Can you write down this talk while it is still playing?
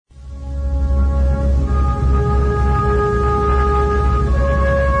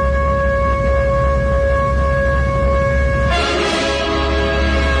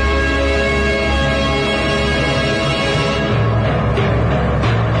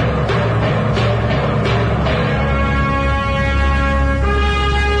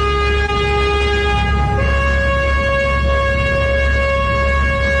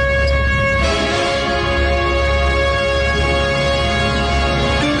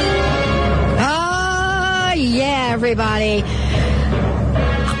everybody.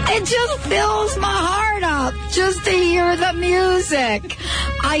 It just fills my heart up just to hear the music.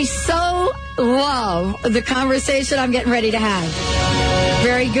 I so love the conversation I'm getting ready to have.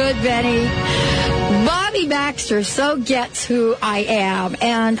 Very good, Benny. Bobby Baxter so gets who I am,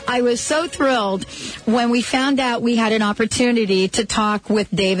 and I was so thrilled when we found out we had an opportunity to talk with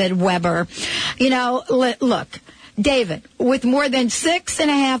David Weber. You know, look, David, with more than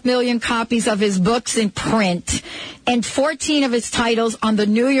 6.5 million copies of his books in print and 14 of his titles on the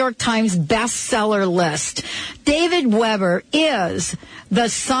New York Times bestseller list, David Weber is the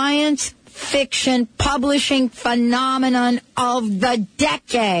science fiction publishing phenomenon of the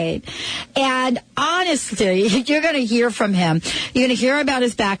decade. And honestly, you're going to hear from him. You're going to hear about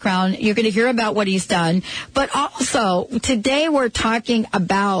his background. You're going to hear about what he's done. But also, today we're talking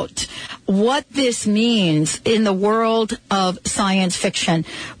about what this means in the world of science fiction.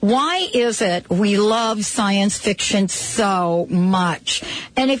 Why is it we love science fiction so much?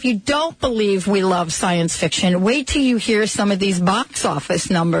 And if you don't believe we love science fiction, wait till you hear some of these box office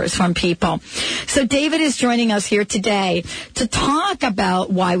numbers from people. So David is joining us here today to talk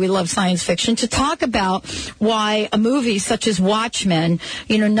about why we love science fiction, to talk about why a movie such as Watchmen,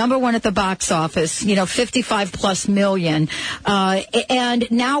 you know, #1 at the box office, you know, 55+ million. And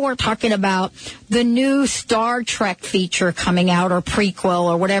now we're talking about the new Star Trek feature coming out, or prequel,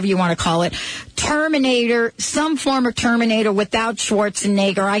 or whatever you want to call it. Terminator, some form of Terminator without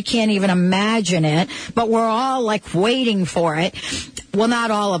Schwarzenegger. I can't even imagine it, but we're all like waiting for it. Well,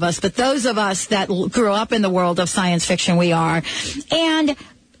 not all of us, but those of us that grew up in the world of science fiction, we are. And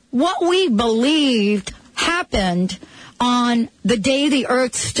what we believed happened on the day the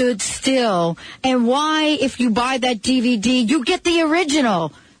Earth stood still, and why, if you buy that DVD, you get the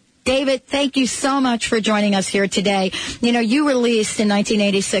original. David, thank you so much for joining us here today. You know, you released in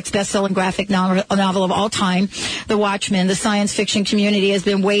 1986 best-selling graphic novel of all time, The Watchmen. The science fiction community has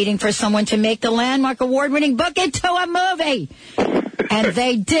been waiting for someone to make the landmark award-winning book into a movie. And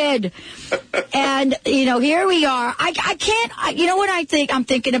they did. And, you know, here we are. I can't, you know what I'm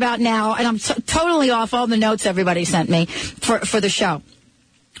thinking about now, and I'm totally off all the notes everybody sent me for the show.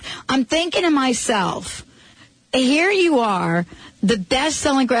 I'm thinking to myself, here you are, the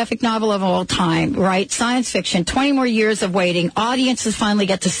best-selling graphic novel of all time, right? Science fiction, 20 more years of waiting. Audiences finally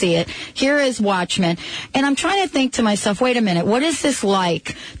get to see it. Here is Watchmen. And I'm trying to think to myself, wait a minute, what is this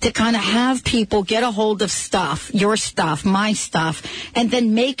like to kind of have people get a hold of stuff, your stuff, my stuff, and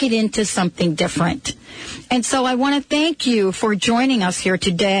then make it into something different? And so I want to thank you for joining us here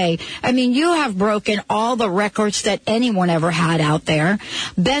today. I mean, you have broken all the records that anyone ever had out there.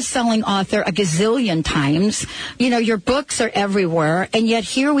 Best-selling author a gazillion times. You know, your books are everywhere. And yet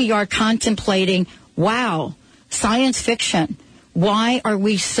here we are contemplating, wow, science fiction. Why are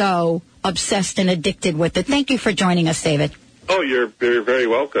we so obsessed and addicted with it? Thank you for joining us, David. Oh, you're very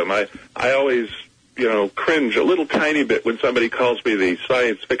welcome. I always, you know, cringe a little tiny bit when somebody calls me the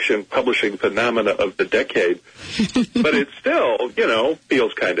science fiction publishing phenomena of the decade. But it still, you know,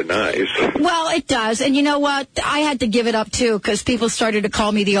 feels kind of nice. Well, it does. And you know what? I had to give it up, too, because people started to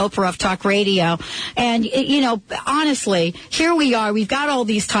call me the Oprah of talk radio. And, you know, honestly, here we are. We've got all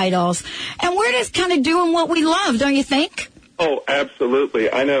these titles. And we're just kind of doing what we love, don't you think? Oh,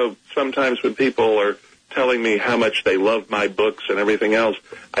 absolutely. I know sometimes when people are telling me how much they love my books and everything else,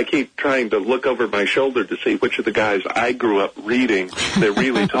 I keep trying to look over my shoulder to see which of the guys I grew up reading they're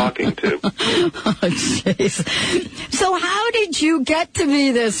really talking to. Oh, jeez. So how did you get to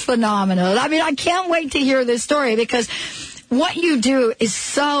be this phenomenon? I mean, I can't wait to hear this story, because what you do is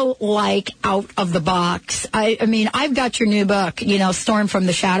so, like, out of the box. I mean, I've got your new book, you know, Storm from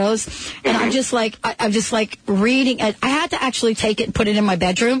the Shadows, and I'm just like reading it. I had to actually take it and put it in my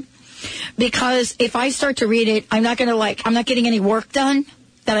bedroom, because if I start to read it, I'm not getting any work done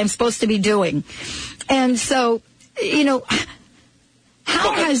that I'm supposed to be doing. And so, you know,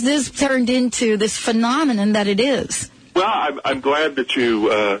 how has this turned into this phenomenon that it is? Well, I'm glad that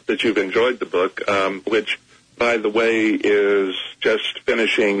you've enjoyed the book, which, by the way, is just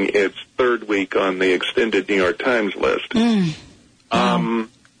finishing its third week on the extended New York Times list.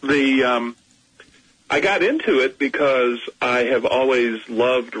 I got into it because I have always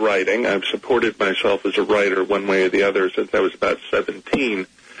loved writing. I've supported myself as a writer one way or the other since I was about 17.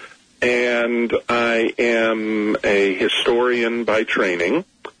 And I am a historian by training.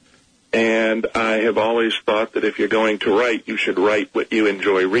 And I have always thought that if you're going to write, you should write what you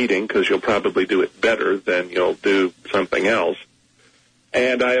enjoy reading, because you'll probably do it better than you'll do something else.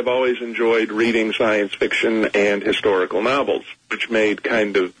 And I have always enjoyed reading science fiction and historical novels, which made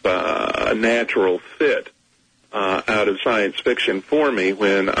kind of a natural fit out of science fiction for me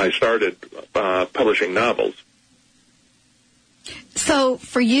when I started publishing novels. So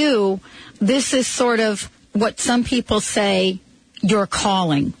for you, this is sort of what some people say your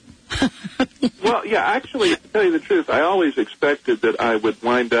calling. Well, yeah, actually, to tell you the truth, I always expected that I would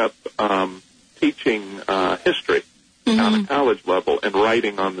wind up teaching history on a college level and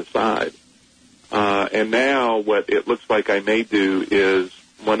writing on the side. And now what it looks like I may do is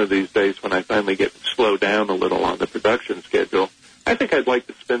one of these days when I finally get to slow down a little on the production schedule, I think I'd like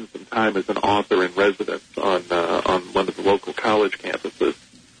to spend some time as an author in residence on one of the local college campuses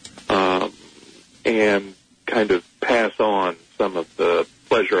and kind of pass on some of the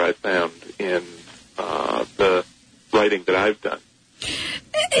pleasure I found in the writing that I've done.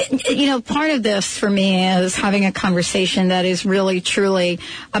 You know, part of this for me is having a conversation that is really truly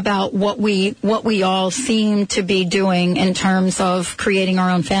about what we all seem to be doing in terms of creating our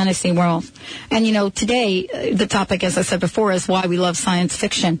own fantasy world. And, you know, today the topic, as I said before, is why we love science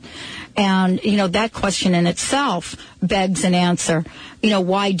fiction. And, you know, that question in itself begs an answer. You know,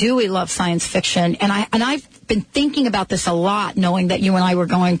 why do we love science fiction? And I've been thinking about this a lot, knowing that you and I were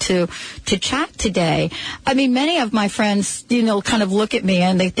going to chat today. I mean, many of my friends, you know, kind of look at me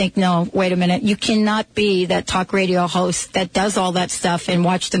and they think, no, wait a minute, you cannot be that talk radio host that does all that stuff and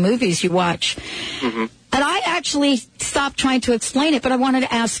watch the movies you watch. And I actually stopped trying to explain it, but I wanted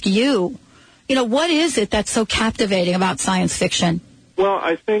to ask you, you know, what is it that's so captivating about science fiction? Well,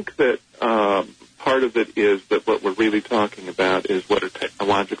 I think that part of it is that what we're really talking about is what a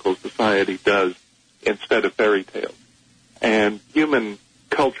technological society does instead of fairy tales. And human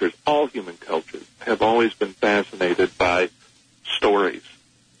cultures, all human cultures, have always been fascinated by stories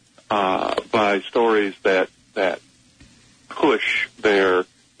that push their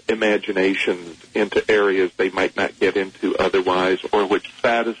imaginations into areas they might not get into otherwise, or which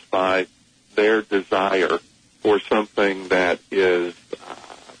satisfy their desire for something that is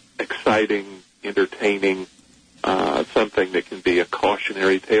exciting, entertaining, something that can be a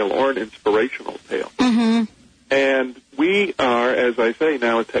cautionary tale or an inspirational tale. And we are, as I say,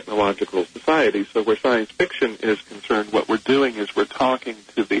 now a technological society, so where science fiction is concerned, what we're doing is we're talking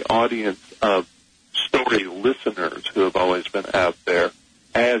to the audience of story listeners who have always been out there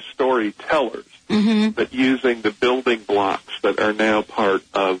as storytellers, but using the building blocks that are now part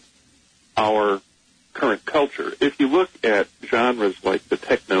of our current culture. If you look at genres like the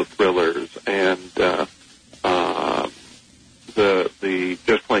techno thrillers and the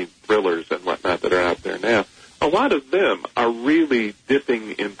just plain thrillers and whatnot that are out there now, a lot of them are really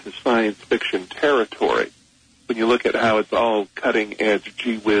dipping into science fiction territory. When you look at how it's all cutting edge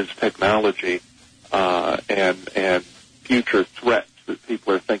gee whiz technology and future threats that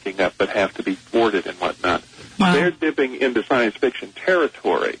people are thinking of that have to be thwarted and whatnot, they're dipping into science fiction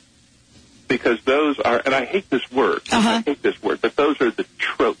territory. Because those are, and I hate this word, but those are the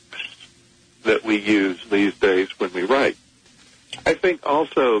tropes that we use these days when we write. I think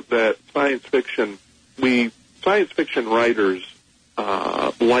also that science fiction writers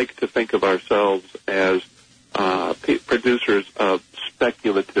like to think of ourselves as producers of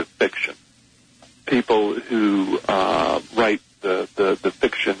speculative fiction. People who write the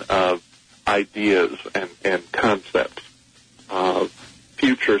fiction of ideas and concepts, of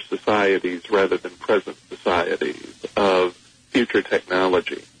future societies rather than present societies, of future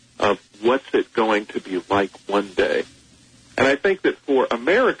technology, of what's it going to be like one day. And I think that for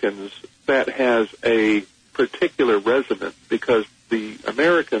Americans, that has a particular resonance because the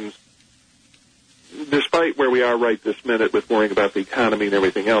Americans, despite where we are right this minute with worrying about the economy and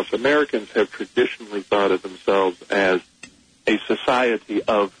everything else, Americans have traditionally thought of themselves as a society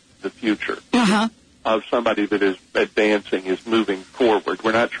of the future. Of somebody that is advancing, is moving forward.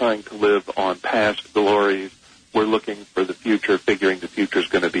 We're not trying to live on past glories. We're looking for the future, figuring the future is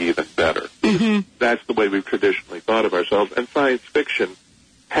going to be even better. That's the way we've traditionally thought of ourselves. And science fiction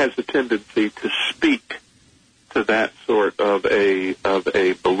has a tendency to speak to that sort of a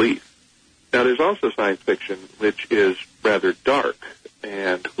belief. Now, there's also science fiction which is rather dark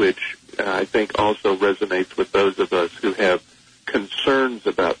and which I think also resonates with those of us who have concerns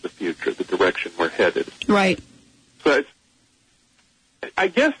about the future, the direction we're headed. Right. So I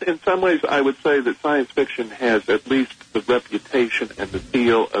guess in some ways I would say that science fiction has at least the reputation and the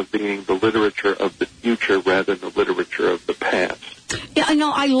feel of being the literature of the future rather than the literature of the past. Yeah, I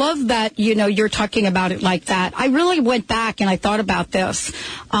know. I love that, you know, you're talking about it like that. I really went back and I thought about this.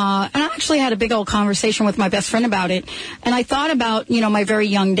 And I actually had a big old conversation with my best friend about it. And I thought about, you know, my very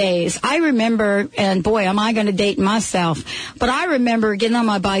young days. I remember, and boy, am I going to date myself, but I remember getting on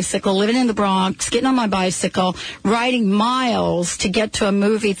my bicycle, living in the Bronx, getting on my bicycle, riding miles to get to a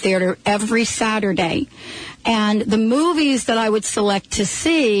movie theater every Saturday. And the movies that I would select to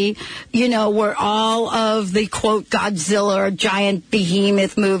see, you know, were all of the, quote, Godzilla or giant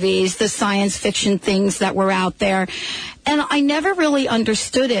behemoth movies, the science fiction things that were out there. And I never really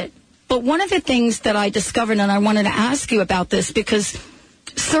understood it. But one of the things that I discovered, and I wanted to ask you about this, because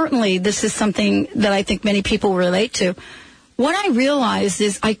certainly this is something that I think many people relate to. What I realized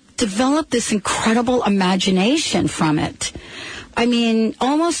is I developed this incredible imagination from it. I mean,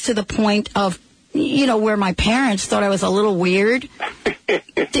 almost to the point of, you know, where my parents thought I was a little weird. Do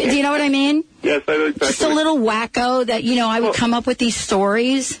you know what I mean? Yes, I know exactly. Just a little wacko that, you know, I would come up with these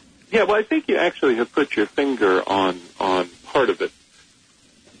stories. Yeah, well, I think you actually have put your finger on part of it.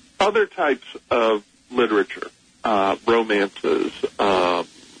 Other types of literature, romances,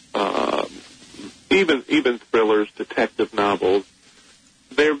 even thrillers, detective novels,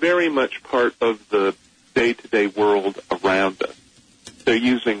 they're very much part of the day-to-day world around us. They're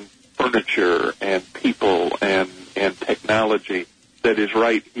using furniture and people and technology that is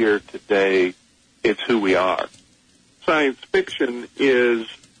right here today. It's who we are. Science fiction is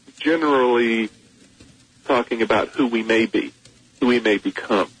generally talking about who we may be, who we may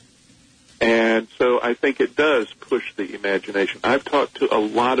become. And so I think it does push the imagination. I've talked to a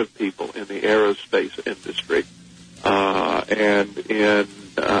lot of people in the aerospace industry, and in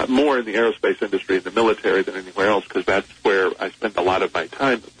more in the aerospace industry in the military than anywhere else, because that's where I spend a lot of my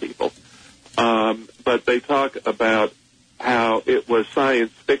time with people. But they talk about how it was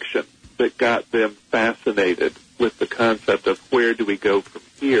science fiction that got them fascinated with the concept of where do we go from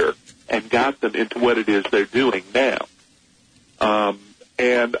here, and got them into what it is they're doing now.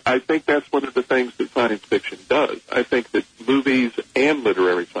 And I think that's one of the things that science fiction does. I think that movies and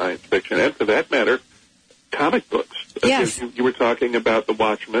literary science fiction, and for that matter, comic books. Yes. You were talking about the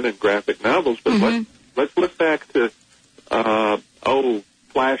Watchmen and graphic novels, but let's look back to,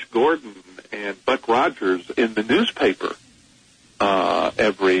 Flash Gordon and Buck Rogers in the newspaper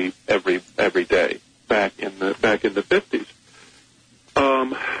every day back in the 50s.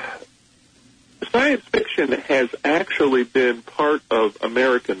 Science fiction has actually been part of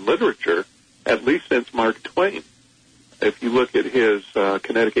American literature at least since Mark Twain. If you look at his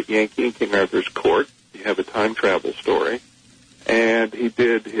Connecticut Yankee in King Arthur's Court, you have a time travel story. And he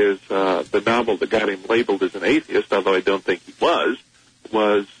did his the novel that got him labeled as an atheist, although I don't think he was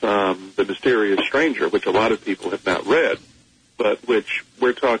The Mysterious Stranger, which a lot of people have not read, but which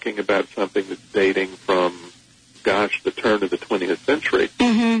we're talking about something that's dating from, the turn of the 20th century.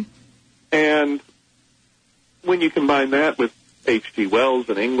 Mm-hmm. And when you combine that with H.G. Wells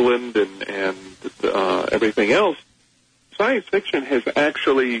in England and everything else, science fiction has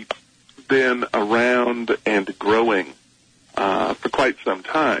actually been around and growing for quite some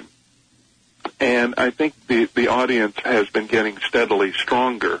time. And I think the audience has been getting steadily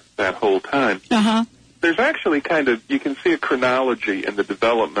stronger that whole time. Uh-huh. There's actually you can see a chronology in the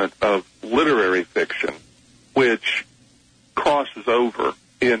development of literary fiction, which crosses over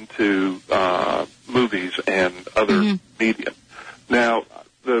into movies and other media. Now,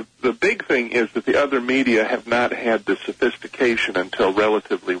 the big thing is that the other media have not had the sophistication until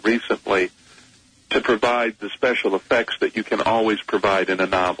relatively recently to provide the special effects that you can always provide in a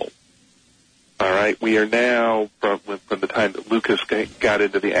novel. All right, we are now, from the time that Lucas got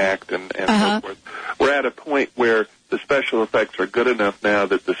into the act and so forth, we're at a point where the special effects are good enough now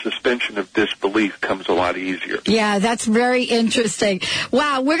that the suspension of disbelief comes a lot easier. Yeah, that's very interesting.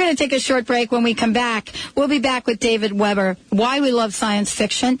 Wow, we're going to take a short break. When we come back, we'll be back with David Weber, why we love science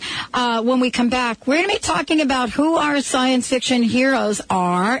fiction. When we come back, we're going to be talking about who our science fiction heroes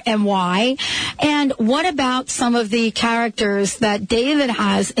are and why, and what about some of the characters that David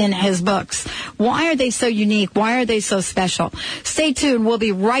has in his books. Why are they so unique? Why are they so special? Stay tuned. We'll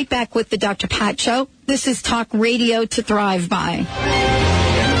be right back with the Dr. Pat Show. This is Talk Radio to Thrive By.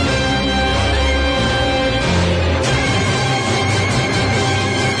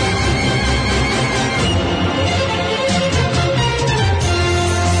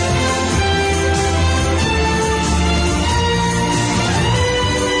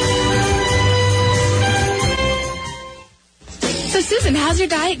 Susan, how's your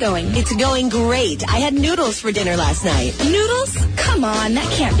diet going? It's going great. I had noodles for dinner last night. Noodles? Come on,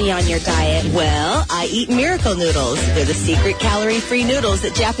 that can't be on your diet. Well, I eat Miracle Noodles. They're the secret calorie-free noodles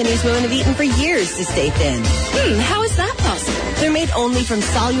that Japanese women have eaten for years to stay thin. How is that possible? They're made only from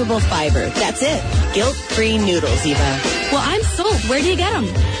soluble fiber. That's it. Guilt-free noodles, Eva. Well, I'm sold. Where do you get them?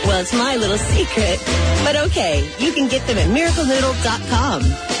 Well, it's my little secret. But okay, you can get them at miraclenoodle.com.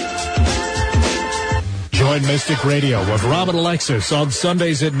 Join Mystic Radio with Robin Alexis on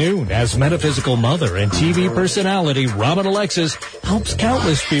Sundays at noon as metaphysical mother and TV personality Robin Alexis helps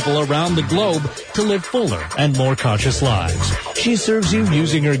countless people around the globe to live fuller and more conscious lives. She serves you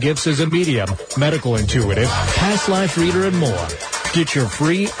using her gifts as a medium, medical intuitive, past life reader, and more. Get your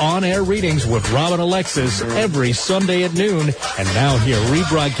free on-air readings with Robin Alexis every Sunday at noon, and now hear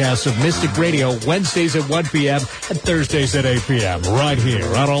rebroadcasts of Mystic Radio Wednesdays at 1 p.m. and Thursdays at 8 p.m. right here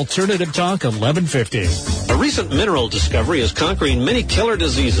on Alternative Talk 1150. A recent mineral discovery is conquering many killer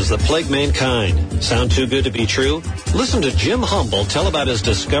diseases that plague mankind. Sound too good to be true? Listen to Jim Humble tell about his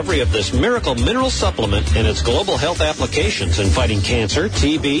discovery of this miracle mineral supplement and its global health applications in fighting cancer,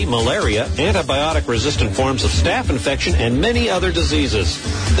 TB, malaria, antibiotic-resistant forms of staph infection, and many other diseases.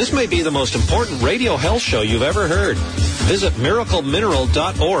 This may be the most important radio health show you've ever heard. Visit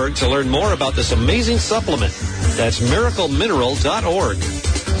miraclemineral.org to learn more about this amazing supplement. That's miraclemineral.org.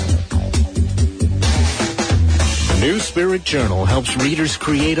 The New Spirit Journal helps readers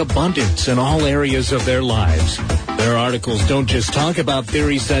create abundance in all areas of their lives. Their articles don't just talk about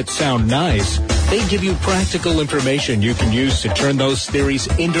theories that sound nice. They give you practical information you can use to turn those theories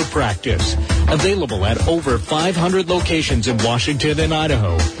into practice. Available at over 500 locations in Washington and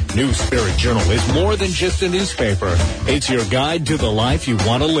Idaho. New Spirit Journal is more than just a newspaper. It's your guide to the life you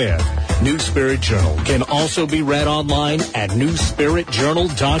want to live. New Spirit Journal can also be read online at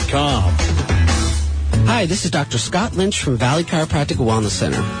newspiritjournal.com. Hi, this is Dr. Scott Lynch from Valley Chiropractic Wellness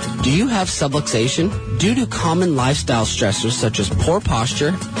Center. Do you have subluxation? Due to common lifestyle stressors such as poor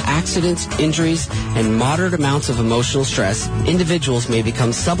posture, accidents, injuries, and moderate amounts of emotional stress, individuals may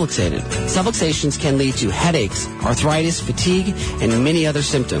become subluxated. Subluxations can lead to headaches, arthritis, fatigue, and many other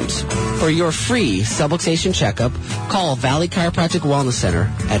symptoms. For your free subluxation checkup, call Valley Chiropractic Wellness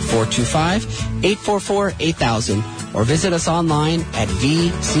Center at 425-844-8000 or visit us online at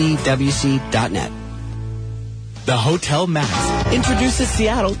vcwc.net. The Hotel Max introduces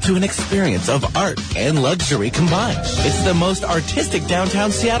Seattle to an experience of art and luxury combined. It's the most artistic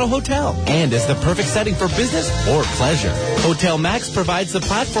downtown Seattle hotel and is the perfect setting for business or pleasure. Hotel Max provides the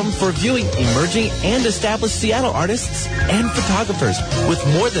platform for viewing emerging and established Seattle artists and photographers with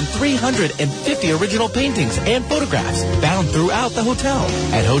more than 350 original paintings and photographs found throughout the hotel.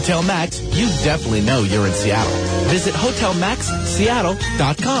 At Hotel Max, you definitely know you're in Seattle. Visit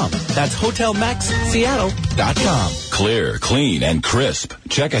HotelMaxSeattle.com. That's HotelMaxSeattle.com. Clear, clean, and crisp.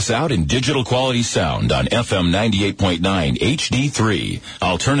 Check us out in digital quality sound on FM 98.9 HD3.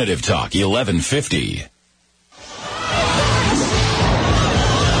 Alternative Talk 1150.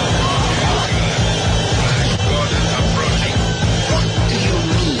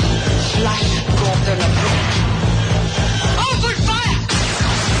 Open fire!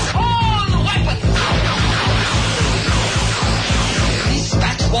 All weapons!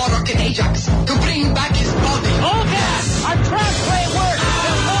 Dispatch Warlock and Ajax to bring back his body. Hold that! Our transplant works!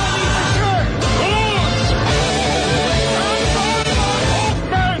 They'll follow me for sure!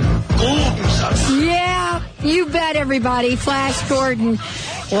 Yeah, you bet, everybody. Flash Gordon.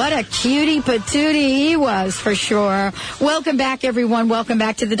 What a cutie patootie he was, for sure. Welcome back, everyone. Welcome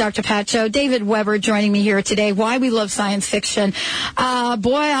back to the Dr. Pat Show. David Weber joining me here today. Why we love science fiction. Boy,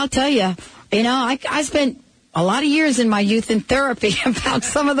 I'll tell you, I spent a lot of years in my youth in therapy about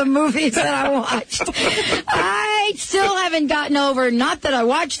some of the movies that I watched. I still haven't gotten over, not that I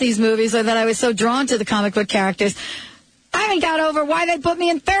watched these movies or that I was so drawn to the comic book characters, I haven't got over why they put me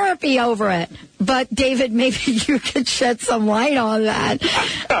in therapy over it. But, David, maybe you could shed some light on that.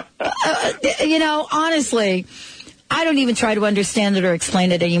 Honestly, I don't even try to understand it or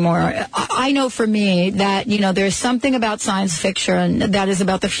explain it anymore. I know for me that, there's something about science fiction that is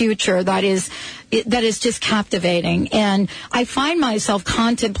about the future that is just captivating. And I find myself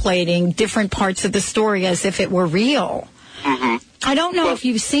contemplating different parts of the story as if it were real. Mm-hmm. I don't know if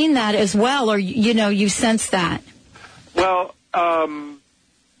you've seen that as well or, you sense that. Well,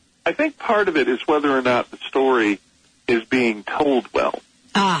 I think part of it is whether or not the story is being told well.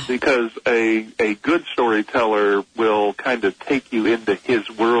 Because a good storyteller will kind of take you into his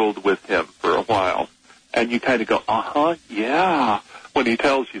world with him for a while. And you kind of go, yeah, when he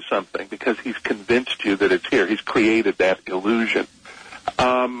tells you something, because he's convinced you that it's here. He's created that illusion.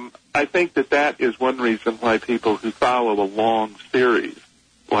 I think that is one reason why people who follow a long series,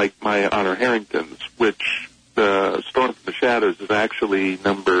 like my Honor Harrington's, which the Storm from the Shadows is actually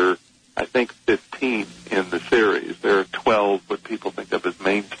number, I think, 15 in the series. There are 12 what people think of as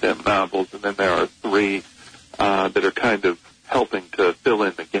mainstem novels, and then there are 3 that are kind of helping to fill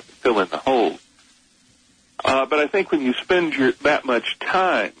in the holes. But I think when you spend that much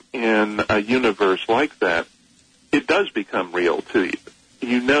time in a universe like that, it does become real to you.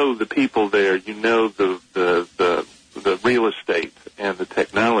 You know the people there. You know the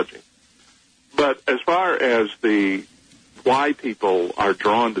are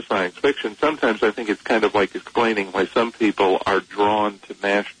drawn to science fiction. Sometimes I think it's kind of like explaining why some people are drawn to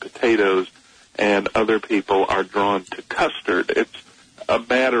mashed potatoes and other people are drawn to custard. It's a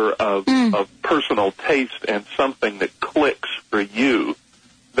matter of personal taste and something that clicks for you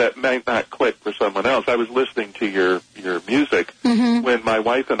that might not click for someone else. I was listening to your music when my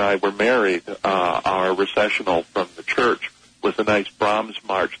wife and I were married. Our recessional from the church was a nice Brahms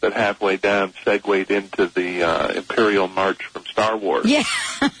march that halfway down segued into the Imperial March from Star Wars. Yeah.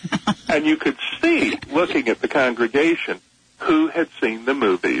 And you could see, looking at the congregation, who had seen the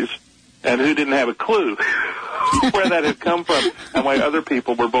movies and who didn't have a clue where that had come from and why other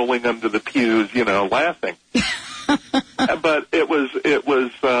people were bowling under the pews, laughing. But it was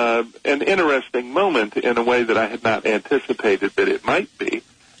an interesting moment in a way that I had not anticipated that it might be,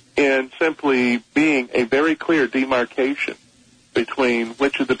 and simply being a very clear demarcation between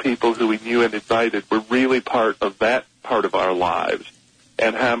which of the people who we knew and invited were really part of that part of our lives,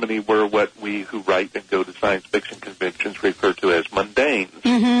 and how many were what we who write and go to science fiction conventions refer to as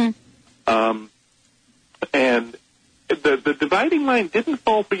mundanes. And the dividing line didn't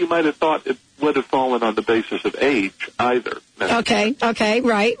fall where you might have thought it would have fallen on the basis of age either. Okay,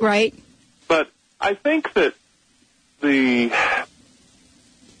 right. But I think that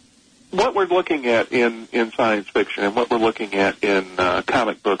what we're looking at in science fiction and what we're looking at in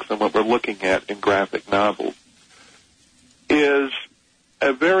comic books and what we're looking at in graphic novels is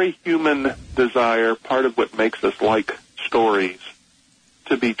a very human desire, part of what makes us like stories,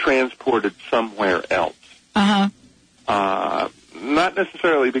 to be transported somewhere else. Not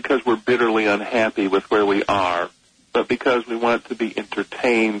necessarily because we're bitterly unhappy with where we are, but because we want to be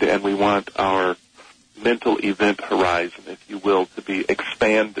entertained and we want our mental event horizon, if you will, to be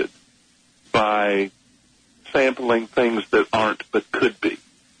expanded by sampling things that aren't but could be.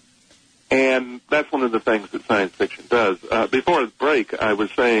 And that's one of the things that science fiction does. Before the break, I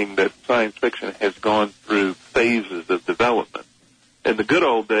was saying that science fiction has gone through phases of development. In the good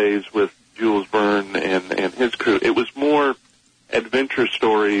old days with Jules Verne and his crew, it was more adventure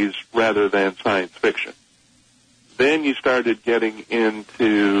stories rather than science fiction. Then you started getting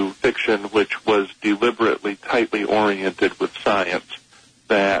into fiction which was deliberately tightly oriented with science,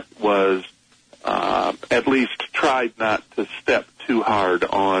 that was at least tried not to step too hard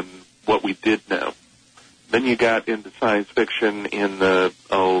on what we did know. Then you got into science fiction in the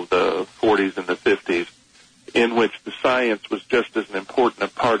 40s and the 50s, in which the science was just as an important a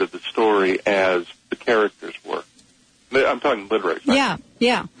part of the story as the characters were. I'm talking literary science.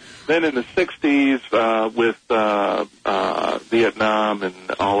 Yeah. Then in the 60s, with Vietnam and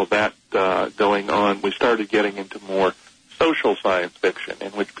all of that going on, we started getting into more social science fiction,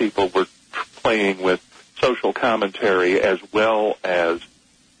 in which people were playing with social commentary as well as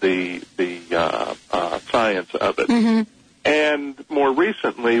the science of it. And more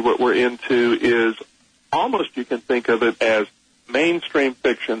recently, what we're into is almost, you can think of it as mainstream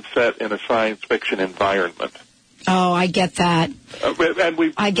fiction set in a science fiction environment. Oh, I get that. And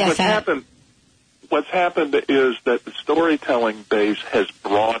what's happened is that the storytelling base has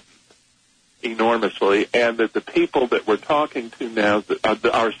broadened enormously, and that the people that we're talking to now,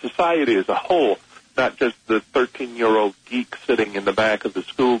 our society as a whole, not just the 13-year-old geek sitting in the back of the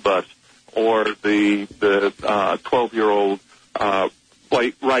school bus or the 12-year-old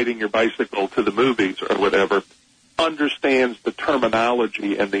riding your bicycle to the movies or whatever, understands the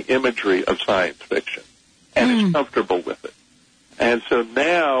terminology and the imagery of science fiction and is comfortable with it. And so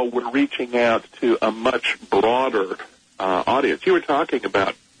now we're reaching out to a much broader audience. You were talking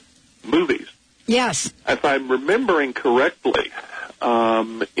about movies. Yes. If I'm remembering correctly,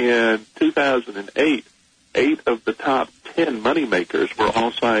 in 2008, 8 of the top 10 moneymakers were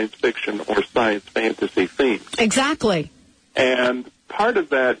all science fiction or science fantasy themed. Exactly. And part of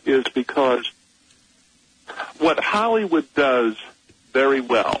that is because what Hollywood does very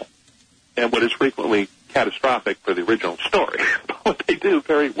well, and what is frequently catastrophic for the original story, but what they do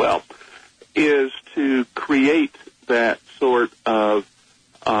very well, is to create that sort of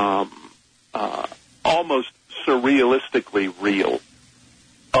almost surrealistically real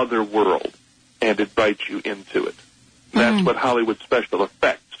other world and invite you into it. That's what Hollywood special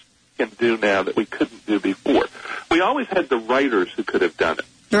effects can do now that we couldn't do before. We always had the writers who could have done it.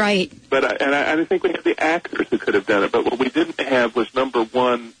 Right. But I think we had the actors who could have done it. But what we didn't have was, number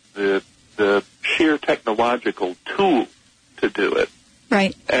one, the sheer technological tool to do it.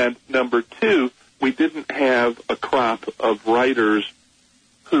 Right. And number two, we didn't have a crop of writers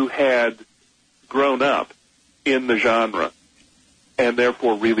who had grown up in the genre and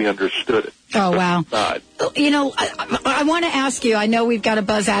therefore really understood it. Oh, wow. Inside. You know, I want to ask you, I know we've got to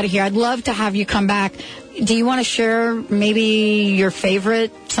buzz out of here. I'd love to have you come back. Do you want to share maybe your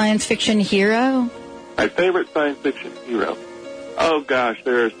favorite science fiction hero? My favorite science fiction hero? Oh, gosh,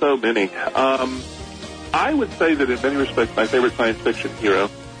 there are so many. I would say that in many respects my favorite science fiction hero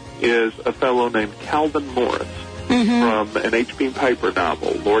is a fellow named Calvin Morris from an H.B. Piper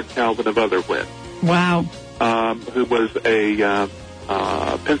novel, Lord Calvin of Otherwhen. Wow. Who was a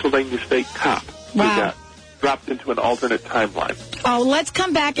Pennsylvania state cop who got dropped into an alternate timeline. Oh, let's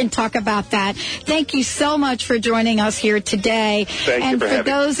come back and talk about that. Thank you so much for joining us here today. Thank and you for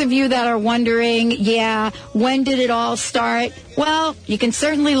those of you that are wondering, when did it all start? Well, you can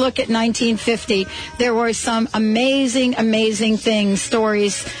certainly look at 1950. There were some amazing, amazing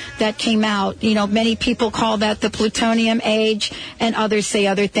stories that came out. You know, many people call that the plutonium age, and others say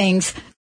other things.